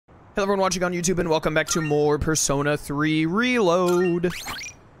Hello everyone watching on YouTube and welcome back to more Persona 3 Reload.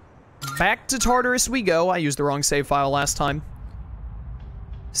 Back to Tartarus we go. I used the wrong save file last time.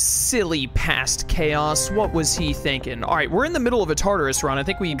 Silly past chaos. What was he thinking? Alright, we're in the middle of a Tartarus run. I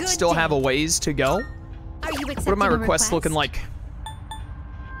think we still have a ways to go. What are my requests looking like?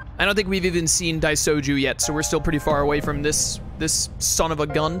 I don't think we've even seen Daisoju yet, so we're still pretty far away from this son of a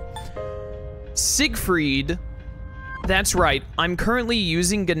gun. Siegfried. That's right. I'm currently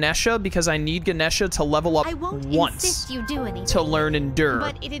using Ganesha because I need Ganesha to level up once to learn Endure.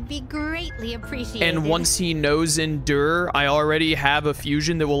 But it'd be greatly appreciated. And once he knows Endure, I already have a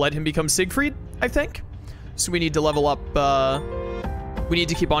fusion that will let him become Siegfried, I think. So we need to level up, we need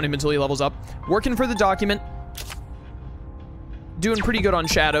to keep on him until he levels up. Working for the document. Doing pretty good on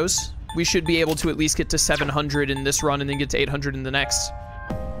shadows. We should be able to at least get to 700 in this run and then get to 800 in the next.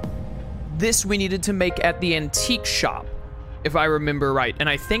 This we needed to make at the antique shop, if I remember right. And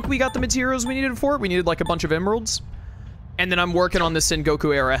I think we got the materials we needed for it. We needed like a bunch of emeralds. And then I'm working on the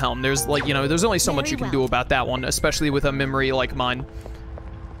Sengoku era helm. There's like, you know, there's only so much you can do about that one, especially with a memory like mine.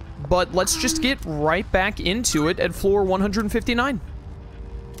 But let's just get right back into it at floor 159.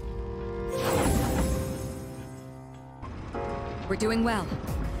 We're doing well.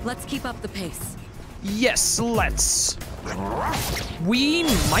 Let's keep up the pace. Yes, let's. We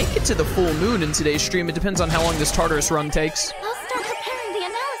might get to the full moon in today's stream. It depends on how long this Tartarus run takes. I'll start preparing the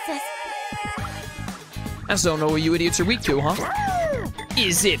analysis. I just don't know what you idiots are weak to, huh?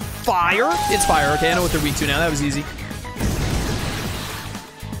 Is it fire? It's fire. Okay, I know what they're weak to now. That was easy.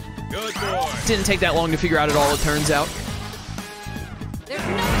 Good boy. Didn't take that long to figure out at all, it turns out. There's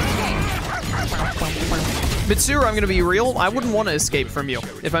no escape. Mitsuru, I'm gonna be real. I wouldn't want to escape from you,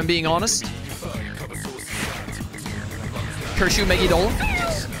 if I'm being honest. Kershu Megidola.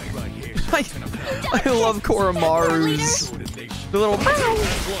 I love Koromaru's the little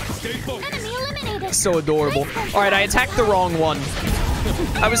so adorable. Alright, I attacked the wrong one.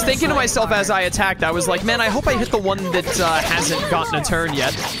 I was thinking to myself as I attacked, I was like, man, I hope I hit the one that hasn't gotten a turn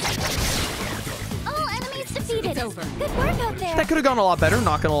yet. All enemies defeated. Over. Good work out there. That could have gone a lot better,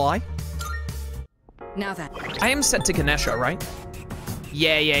 not gonna lie. Now that I am set to Ganesha, right?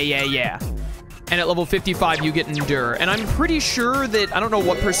 Yeah. And at level 55, you get Endure. And I'm pretty sure that, I don't know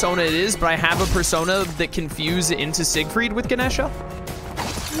what persona it is, but I have a persona that can fuse into Siegfried with Ganesha.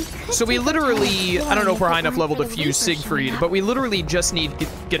 So we literally, I don't know if we're high enough level to fuse Siegfried, but we literally just need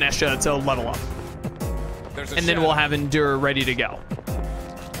Ganesha to level up. And then we'll have Endure ready to go.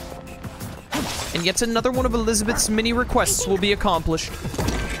 And yet another one of Elizabeth's many requests will be accomplished.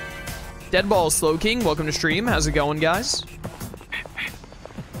 Deadball Slow King, welcome to stream. How's it going, guys?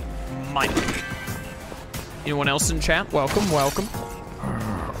 Mike. Anyone else in chat? Welcome.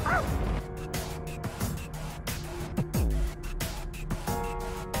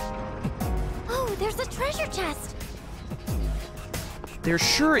 Oh, there's a treasure chest. There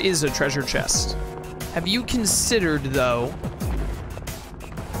sure is a treasure chest. Have you considered, though,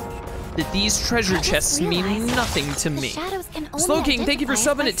 that these treasure chests mean nothing to me? Slow King, thank you for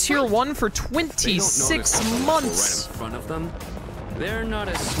subbing at tier 1 for 26 months. Right in front of them. They're not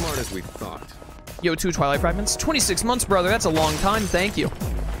as smart as we thought. Yo, 2 Twilight Fragments. 26 months, brother. That's a long time. Thank you.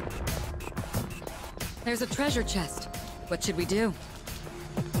 there's a treasure chest. What should we do?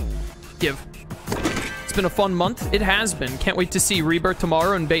 Give. It's been a fun month. It has been. Can't wait to see Rebirth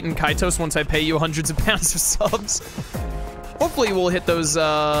tomorrow and Bait and Kaitos once I pay you hundreds of pounds of subs. Hopefully we'll hit those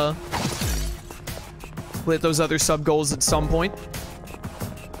other sub goals at some point.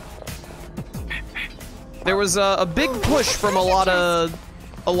 There was a big push from a lot of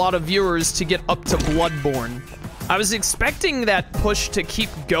viewers to get up to Bloodborne. I was expecting that push to keep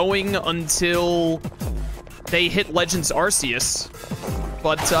going until they hit Legends Arceus,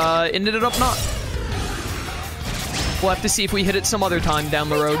 but ended up not. We'll have to see if we hit it some other time down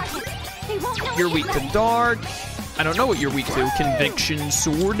the road. You're weak to dark. I don't know what you're weak to. Conviction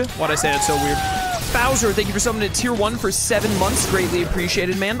Sword. Why'd I say that so weird? Bowser, thank you for summoning to tier 1 for 7 months. Greatly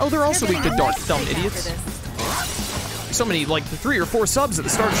appreciated, man. Oh, they're also weak to dark. Dumb idiots. So many, like, 3 or 4 subs at the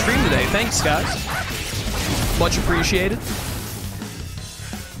start of the stream today. Thanks, guys. Much appreciated.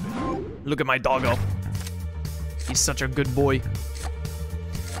 Look at my doggo. He's such a good boy.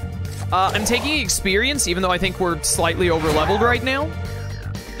 I'm taking experience, even though I think we're slightly over-leveled right now.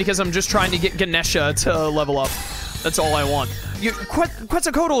 Because I'm just trying to get Ganesha to level up. That's all I want.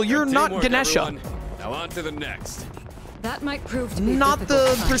 Quetzalcoatl, you're not Ganesha. Everyone. Now on to the next. That might prove to be not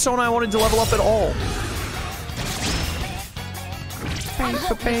the persona I wanted to level up at all.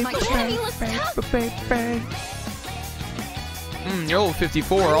 You're level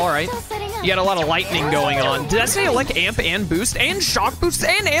 54, alright. You got a lot of lightning going on. Did I say like amp and boost and shock boost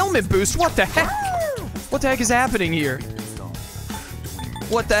and ailment boost? What the heck? What the heck is happening here?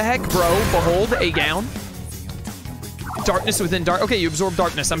 What the heck, bro? Behold, a gown. Darkness within dark. Okay, you absorb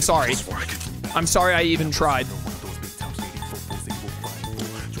darkness. I'm sorry. I'm sorry I even tried.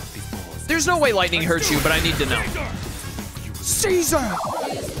 There's no way lightning hurts you, but I need to know. Caesar!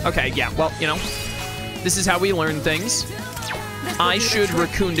 Okay, yeah, well, you know, this is how we learn things. I should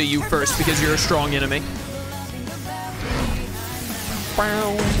Raccoon-to you first because you're a strong enemy.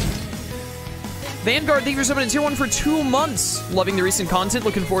 Vanguard, thank you for subbing in tier 1 for 2 months. Loving the recent content,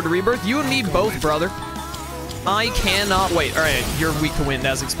 looking forward to Rebirth. You and me both, brother. I cannot wait. All right, you're weak to wind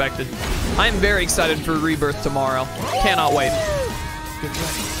as expected. I am very excited for Rebirth tomorrow. Cannot wait.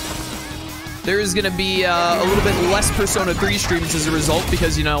 There is going to be a little bit less Persona 3 streams as a result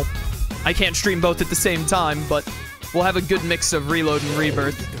because, you know, I can't stream both at the same time, but we'll have a good mix of Reload and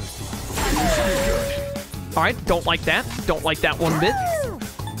Rebirth. All right, don't like that. Don't like that one bit.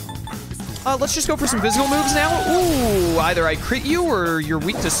 Let's just go for some physical moves now. Ooh, either I crit you or you're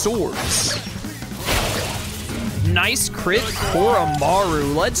weak to swords. Nice crit,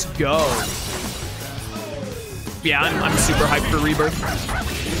 Koromaru. Let's go. Yeah, I'm super hyped for Rebirth.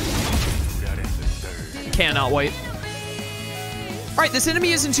 Cannot wait. All right, this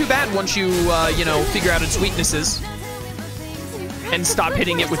enemy isn't too bad once you, you know, figure out its weaknesses and stop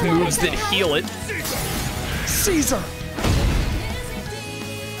hitting it with moves that heal it. Caesar!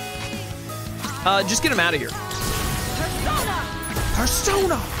 Just get him out of here.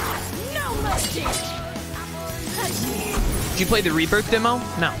 Persona! No mercy! Did you play the Rebirth demo?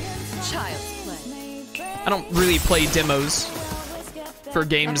 No. Child's play. I don't really play demos for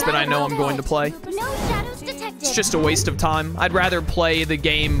games that I know I'm going to play. No shadows detected. It's just a waste of time. I'd rather play the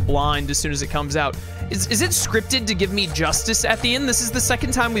game blind as soon as it comes out. Is it scripted to give me Justice at the end? This is the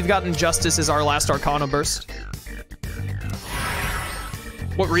second time we've gotten Justice as our last Arcana burst.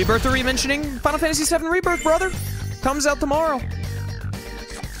 What Rebirth are we mentioning? Final Fantasy VII Rebirth, brother. Comes out tomorrow.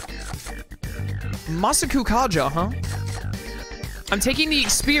 Masaku Kaja, huh? I'm taking the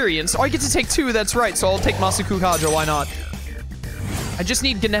experience. Oh, I get to take 2, that's right. So I'll take Masaku Kaja, why not? I just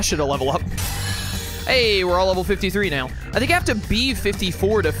need Ganesha to level up. Hey, we're all level 53 now. I think I have to be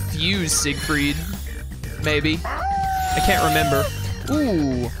 54 to fuse Siegfried. Maybe. I can't remember.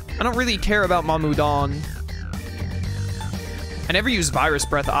 Ooh, I don't really care about Mamudan. I never use Virus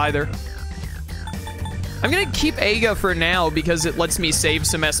Breath either. I'm gonna keep Eiga for now because it lets me save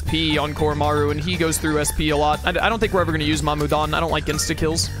some SP on Koromaru and he goes through SP a lot. I don't think we're ever gonna use Mamudan. I don't like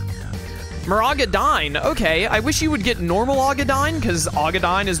insta-kills. Miragadine, okay. I wish you would get normal Agadine because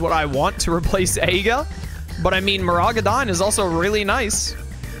Agadine is what I want to replace Eiga. But I mean, Miragadine is also really nice.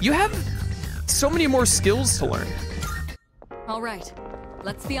 You have so many more skills to learn. All right,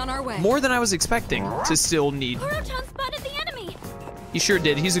 let's be on our way. More than I was expecting to still need. Koro-chan spotted the enemy. He sure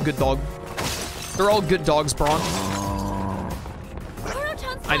did. He's a good dog. They're all good dogs, Braun.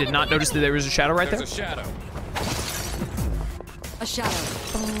 I did not notice that there was a shadow right there. There's a shadow. A shadow.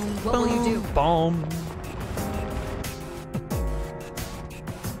 What will you do? Bomb.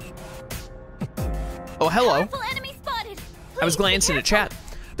 Oh, hello. Powerful enemy spotted. I was Please be glancing at careful.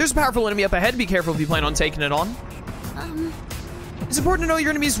 chat. There's a powerful enemy up ahead. Be careful if you plan on taking it on. It's important to know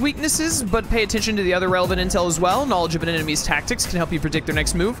your enemy's weaknesses, but pay attention to the other relevant intel as well. Knowledge of an enemy's tactics can help you predict their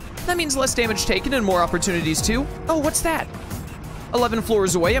next move. That means less damage taken and more opportunities too. Oh, what's that? 11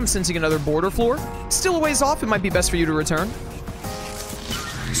 floors away, I'm sensing another border floor. Still a ways off, it might be best for you to return.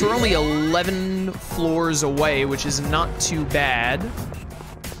 So we're only 11 floors away, which is not too bad.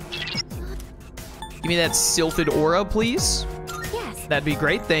 Give me that Sylphid Aura, please. Yes. That'd be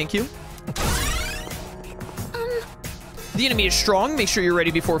great, thank you. The enemy is strong. Make sure you're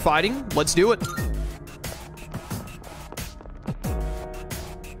ready before fighting. Let's do it.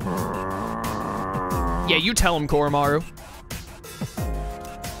 Yeah, you tell him, Koromaru.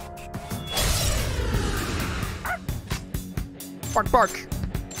 Bark, bark.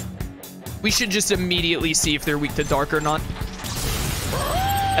 We should just immediately see if they're weak to dark or not.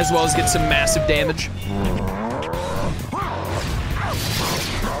 As well as get some massive damage.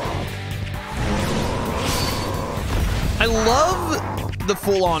 I love the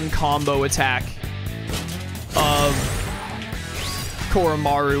full-on combo attack of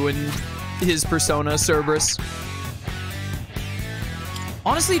Koromaru and his Persona Cerberus.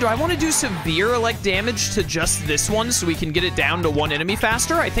 Honestly, do I want to do severe elect damage to just this one so we can get it down to 1 enemy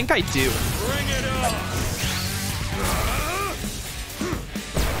faster? I think I do. Bring it up.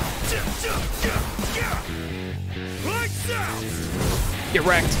 Get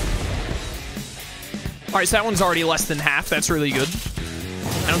wrecked. All right, so that one's already less than half. That's really good.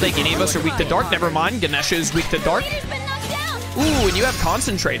 don't think any of us are weak to dark. Never mind, Ganesha is weak to dark. Leader's been knocked down. Ooh, and you have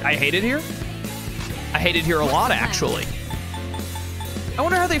concentrate. I hate it here. I hate it here a lot, actually. I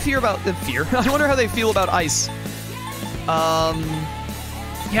wonder how they feel about I wonder how they feel about ice.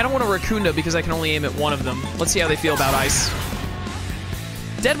 Yeah, I don't want a Raccoonda because I can only aim at one of them. Let's see how they feel about ice.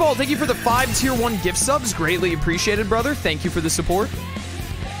 Deadball, thank you for the 5 tier 1 gift subs. Greatly appreciated, brother. Thank you for the support.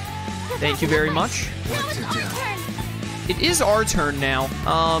 Thank you very much. Now it's our turn. It is our turn now.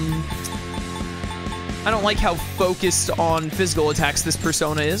 I don't like how focused on physical attacks this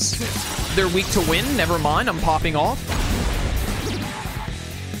persona is. They're weak to wind. Never mind. I'm popping off.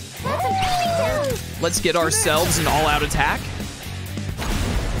 That's an enemy down. Let's get ourselves an all-out attack.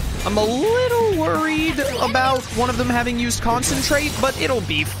 I'm a little worried about one of them having used concentrate, but it'll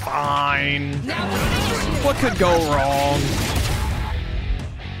be fine. What could go wrong?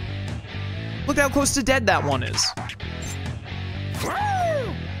 Look how close to dead that one is. Did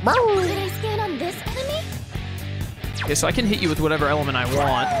I scan on this enemy? Okay, so I can hit you with whatever element I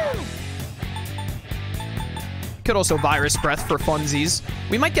want. Could also Virus Breath for funsies.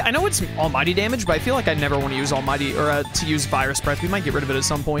 We might get, I know it's almighty damage, but I feel like I never want to use almighty, or to use Virus Breath. We might get rid of it at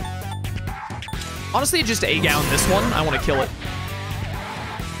some point. Honestly, just A-gown this one. I want to kill it.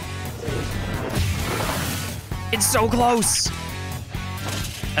 It's so close.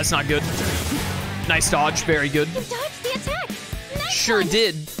 That's not good. Nice dodge, very good. You dodged the attack. Nice Sure one.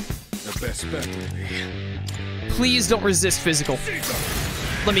 did. The best bet will be. Please don't resist physical.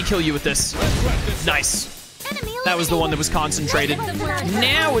 Let me kill you with this. Nice. Enemy That was the one that was concentrated.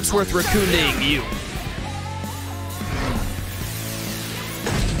 Now it's worth Raccoondaing you.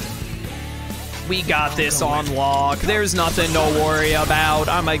 We got this on lock. There's nothing to worry about.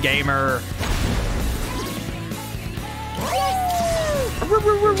 I'm a gamer.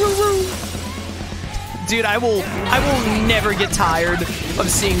 Dude, I will never get tired of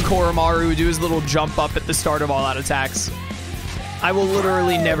seeing Koromaru do his little jump up at the start of all-out attacks. I will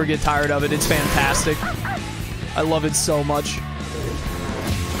literally never get tired of it. It's fantastic. I love it so much.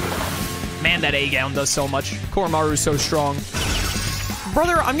 Man, that A-gown does so much. Koromaru's so strong.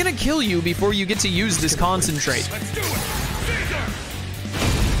 Brother, I'm gonna kill you before you get to use this concentrate.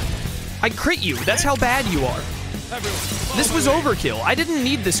 I crit you. That's how bad you are. This was overkill. I didn't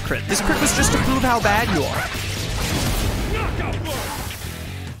need this crit. This crit was just to prove how bad you are.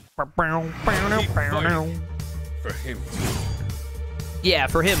 For him. Yeah,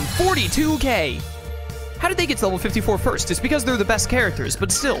 for him, 42K. How did they get to level 54 first? It's because they're the best characters,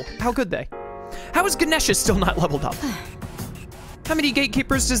 but still, how could they? How is Ganesha still not leveled up? How many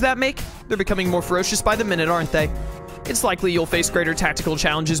gatekeepers does that make? They're becoming more ferocious by the minute, aren't they? It's likely you'll face greater tactical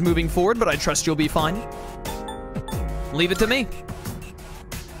challenges moving forward, but I trust you'll be fine. Leave it to me.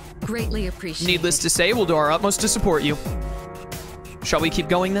 Greatly appreciated. Needless to say, we'll do our utmost to support you. Shall we keep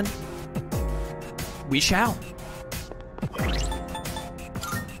going then? We shall.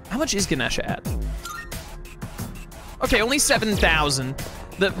 How much is Ganesha at? Okay, only 7,000.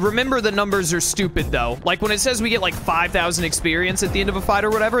 Remember, the numbers are stupid, though. Like, when it says we get, like, 5,000 experience at the end of a fight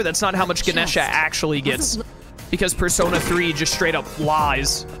or whatever, that's not how much Ganesha actually gets. Because Persona 3 just straight up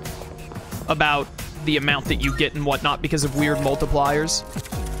lies about the amount that you get and whatnot because of weird multipliers.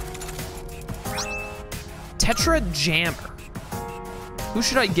 Tetra Jammer. Who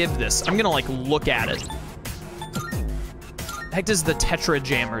should I give this? I'm gonna, like, look at it. The heck does the Tetra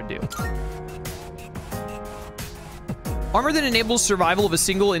Jammer do? Armor that enables survival of a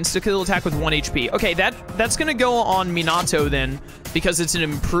single insta-kill attack with 1 HP. Okay, that's gonna go on Minato then, because it's an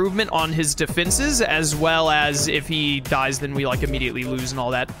improvement on his defenses, as well as if he dies, then we like immediately lose and all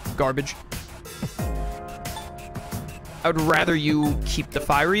that garbage. I would rather you keep the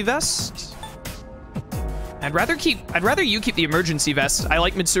fiery vest. I'd rather you keep the emergency vest. I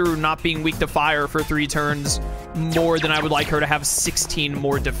like Mitsuru not being weak to fire for 3 turns more than I would like her to have 16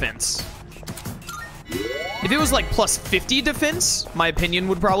 more defense. If it was like plus 50 defense, my opinion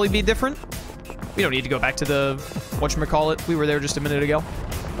would probably be different. We don't need to go back to the whatchamacallit. We were there just a minute ago.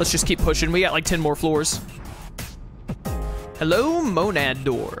 Let's just keep pushing. We got like 10 more floors. Hello, Monad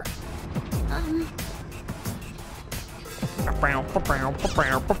Door.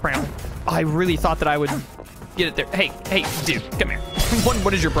 I really thought that I would get it there. Hey, dude, come here.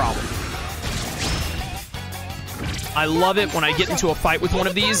 What is your problem? I love it when I get into a fight with one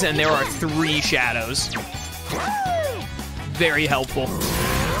of these and there are 3 shadows. Very helpful.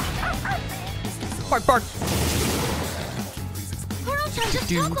 Bark, bark.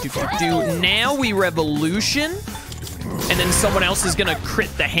 Now we revolution, and then someone else is gonna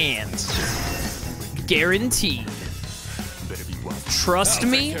crit the hands. Guaranteed. Trust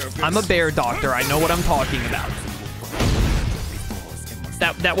me, I'm a bear doctor. I know what I'm talking about.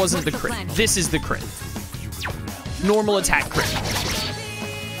 That wasn't the crit. This is the crit. Normal attack crit.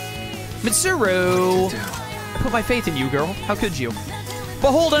 Mitsuru! I put my faith in you, girl. How could you?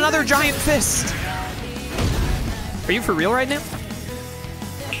 Behold, another giant fist! Are you for real right now?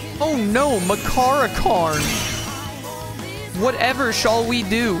 Oh no, Makarakarn. Whatever shall we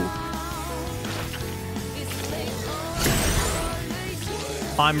do?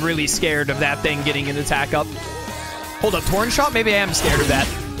 I'm really scared of that thing getting an attack up. Hold up, Torn Shot? Maybe I am scared of that.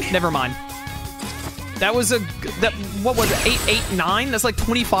 Never mind. That was what was it, 8, 9? That's like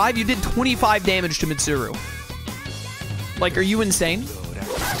 25? You did 25 damage to Mitsuru. Like, are you insane?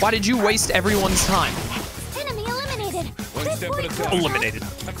 Why did you waste everyone's time? Enemy eliminated. Eliminated.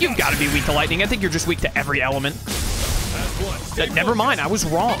 You've got to be weak to lightning. I think you're just weak to every element. Never mind, I was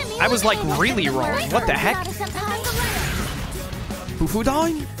wrong. I was like really wrong. What the heck? Fufu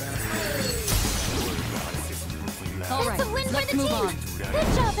dying? All right, let's move on.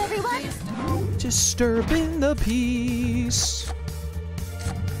 Good job, everyone. Disturbing the peace.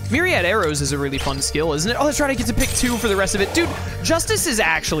 Myriad Arrows is a really fun skill, isn't it? Oh, that's right, I get to pick 2 for the rest of it. Dude, Justice is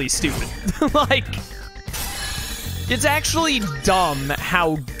actually stupid. Like, it's actually dumb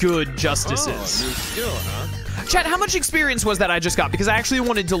how good Justice is. New skill, huh? Chat, how much experience was that I just got? Because I actually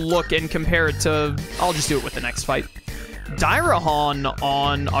wanted to look and compare it to... I'll just do it with the next fight. Dairahan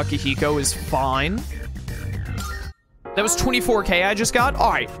on Akihiko is fine. That was 24k I just got?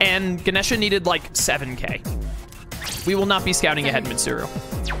 Alright, and Ganesha needed like 7k. We will not be scouting ahead Mitsuru.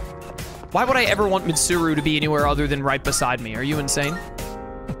 Why would I ever want Mitsuru to be anywhere other than right beside me? Are you insane?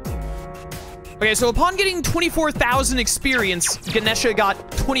 Okay, so upon getting 24,000 experience, Ganesha got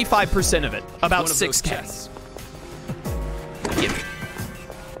 25% of it. About 6k. Yeah.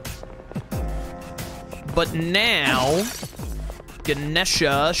 But now,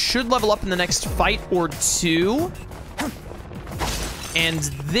 Ganesha should level up in the next fight or 2. And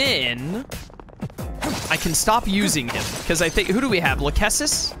then I can stop using him. Because I think, who do we have?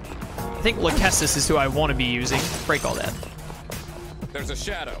 Lachesis? I think Lachesis is who I want to be using. Break all that. There's a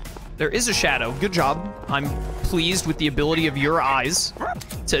shadow. There is a shadow. Good job. I'm pleased with the ability of your eyes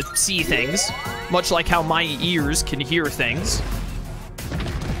to see things. Much like how my ears can hear things.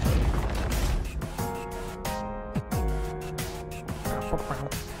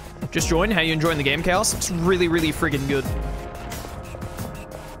 Just joined. How you enjoying the game, Chaos? It's really, really friggin' good.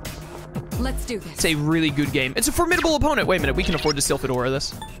 Let's do this. It's a really good game. It's a formidable opponent. Wait a minute, we can afford to steal Fedora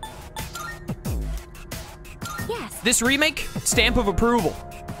this. Yes. This remake, stamp of approval.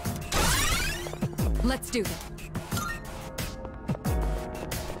 Let's do this.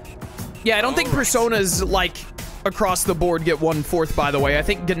 Yeah, I don't think Personas, like, across the board get 1/4, by the way. I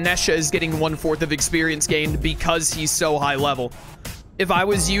think Ganesha is getting 1/4 of experience gained because he's so high level. If I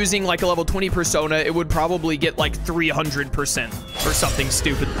was using, like, a level 20 Persona, it would probably get, like, 300% or something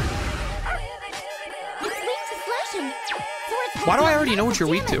stupid. Why do I already know what you're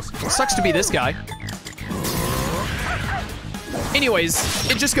weak to? It sucks to be this guy.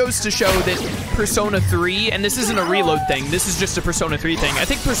 Anyways, it just goes to show that Persona 3, and this isn't a Reload thing, this is just a Persona 3 thing. I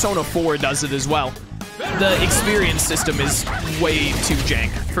think Persona 4 does it as well. The experience system is way too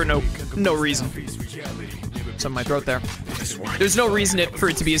jank for no reason. It's on my throat there. There's no reason for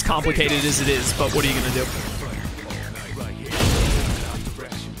it to be as complicated as it is, but what are you gonna do?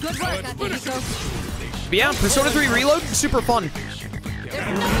 Good work, Akihiko. But yeah, Persona 3 Reload, super fun.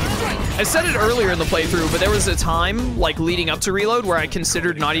 I said it earlier in the playthrough, but there was a time, like, leading up to Reload where I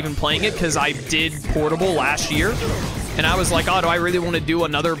considered not even playing it because I did Portable last year. And I was like, oh, do I really want to do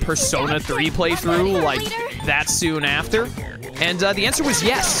another Persona 3 playthrough, like, that soon after? And the answer was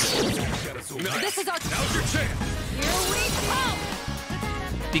yes. This is our chance. Here we come.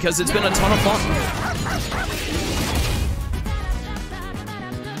 Because it's been a ton of fun.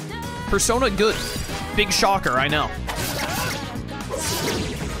 Persona good. Big shocker, I know.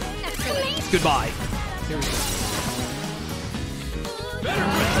 Goodbye.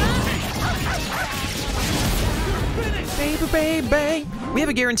 Baby, baby. We have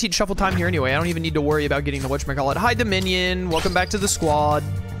a guaranteed shuffle time here anyway. I don't even need to worry about getting the whatchamacallit. Hi, Dominion. Welcome back to the squad.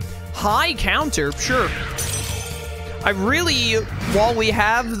 High counter, sure. I really, while we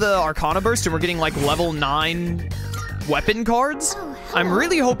have the Arcana Burst and we're getting like level 9 weapon cards, I'm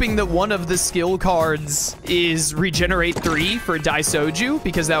really hoping that one of the skill cards is Regenerate 3 for Daisoju,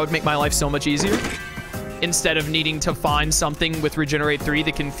 because that would make my life so much easier. Instead of needing to find something with Regenerate 3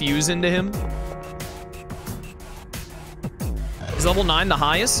 that can fuse into him. Is level 9 the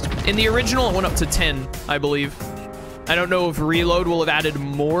highest? In the original, it went up to 10, I believe. I don't know if Reload will have added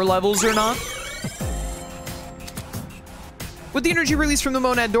more levels or not. With the energy released from the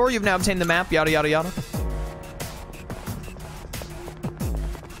Monad Door, you've now obtained the map, yada, yada, yada.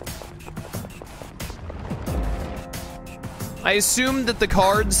 I assume that the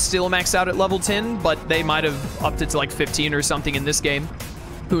cards still max out at level 10, but they might have upped it to like 15 or something in this game.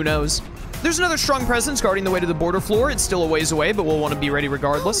 Who knows? There's another strong presence guarding the way to the border floor. It's still a ways away, but we'll want to be ready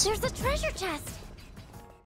regardless. Oh, there's a treasure chest.